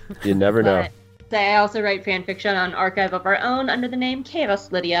knows? You never know. I also write fan fiction on Archive of Our Own under the name Chaos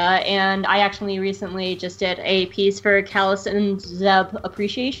Lydia, and I actually recently just did a piece for Callus and Zeb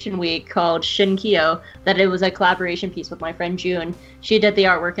Appreciation Week called Shinkyo, that it was a collaboration piece with my friend June. She did the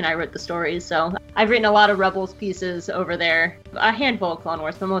artwork and I wrote the stories, so I've written a lot of Rebels pieces over there. A handful of Clone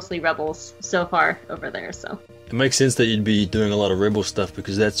Wars, but mostly Rebels so far over there, so... It makes sense that you'd be doing a lot of Rebel stuff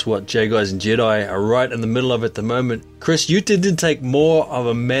because that's what J Guys and Jedi are right in the middle of at the moment. Chris, you did take more of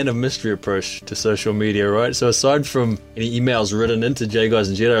a man of mystery approach to social media, right? So aside from any emails written into J Guys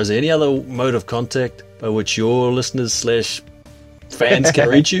and Jedi, is there any other mode of contact by which your listeners/fans can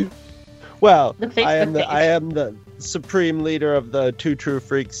reach you? Well, I am the supreme leader of the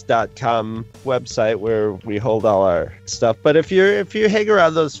twotruefreaks.com website where we hold all our stuff. But if you hang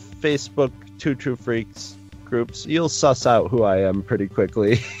around those Facebook Two True Freaks groups, you'll suss out who I am pretty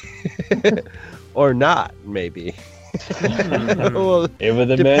quickly. Or not, maybe. Well, ever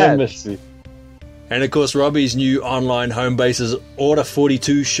the man of mystery. And of course, Robbie's new online home base is Order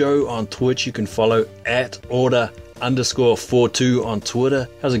 42 Show on Twitch. You can follow at Order_42 on Twitter.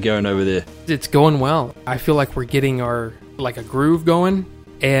 How's it going over there? It's going well. I feel like we're getting a groove going.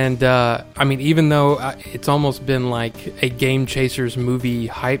 And, even though it's almost been like a Game Chasers movie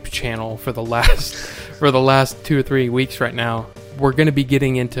hype channel for the last 2 or 3 weeks right now, we're going to be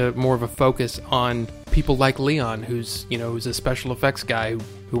getting into more of a focus on people like Leon, who's a special effects guy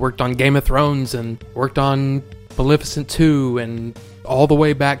who worked on Game of Thrones and worked on Maleficent 2 and all the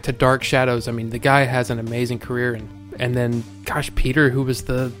way back to Dark Shadows. I mean, the guy has an amazing career. And then, gosh, Peter, who was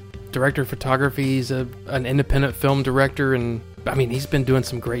the director of photography, he's an independent film director, and he's been doing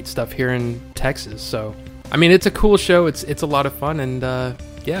some great stuff here in Texas. So, it's a cool show. It's a lot of fun, and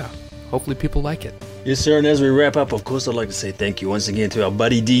hopefully people like it. Yes, sir. And as we wrap up, of course, I'd like to say thank you once again to our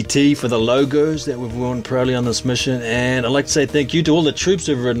buddy DT for the logos that we've worn proudly on this mission. And I'd like to say thank you to all the troops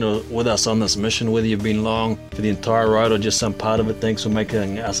who've ridden with us on this mission, whether you've been along for the entire ride or just some part of it. Thanks for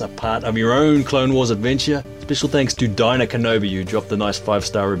making us a part of your own Clone Wars adventure. Special thanks to Dinah Kenobi, who dropped a nice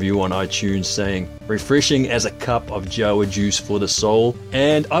 5-star review on iTunes saying, refreshing as a cup of Jawa juice for the soul.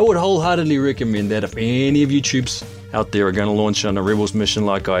 And I would wholeheartedly recommend that if any of you troops out there are going to launch on a Rebels mission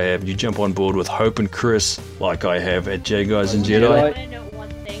like I have, you jump on board with Hope and Chris like I have at J Guys and Jedi. I want to know one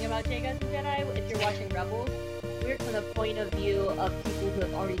thing about J Guys and Jedi. If you're watching Rebels, we're from the point of view of people who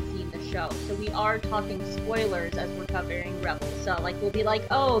have already seen the show. So we are talking spoilers as we're covering Rebels. So we'll be like,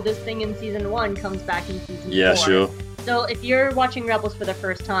 oh, this thing in season 1 comes back in season 4. Yeah, sure. So if you're watching Rebels for the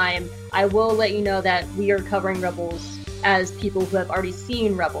first time, I will let you know that we are covering Rebels as people who have already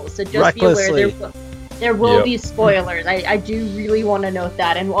seen Rebels. So just be aware there will be spoilers. I do really want to note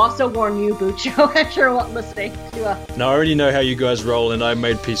that. And we'll also warn you, Bucho, as you're listening to us. Now, I already know how you guys roll, and I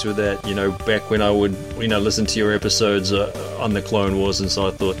made peace with that, back when I would, listen to your episodes on the Clone Wars. And so I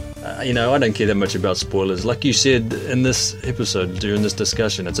thought, I don't care that much about spoilers. Like you said in this episode, during this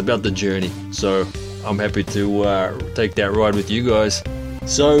discussion, it's about the journey. So I'm happy to take that ride with you guys.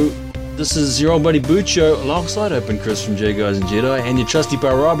 So this is your old buddy Butcho alongside Open Chris from J Guys and Jedi, and your trusty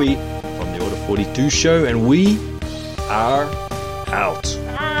pal Robbie from the Order 42 show, and we are out.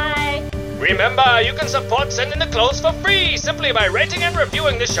 Remember, you can support Send in the Clothes for free simply by rating and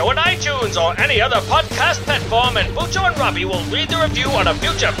reviewing the show on iTunes or any other podcast platform, and Bucho and Robbie will read the review on a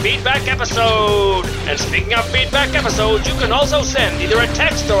future feedback episode. And speaking of feedback episodes, you can also send either a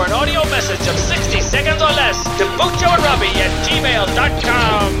text or an audio message of 60 seconds or less to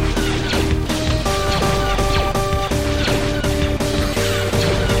buchoandrobbie@gmail.com.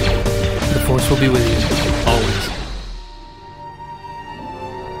 The Force will be with you, always.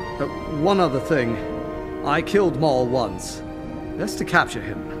 One other thing. I killed Maul once. Just to capture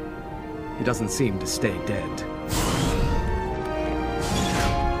him. He doesn't seem to stay dead.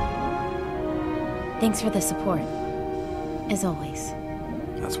 Thanks for the support. As always.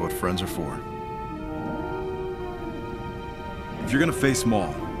 That's what friends are for. If you're gonna face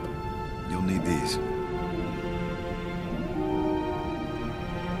Maul, you'll need these.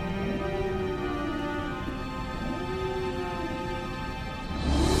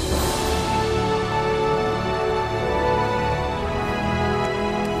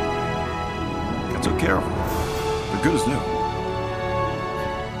 Took care of them. They're good as new.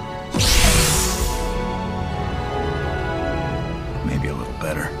 Maybe a little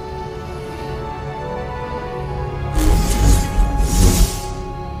better.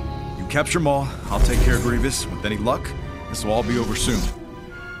 You capture Maul, I'll take care of Grievous. With any luck, this will all be over soon.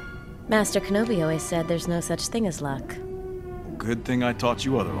 Master Kenobi always said there's no such thing as luck. Good thing I taught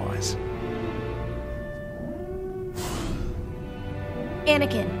you otherwise.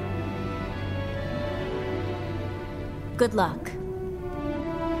 Anakin. Good luck.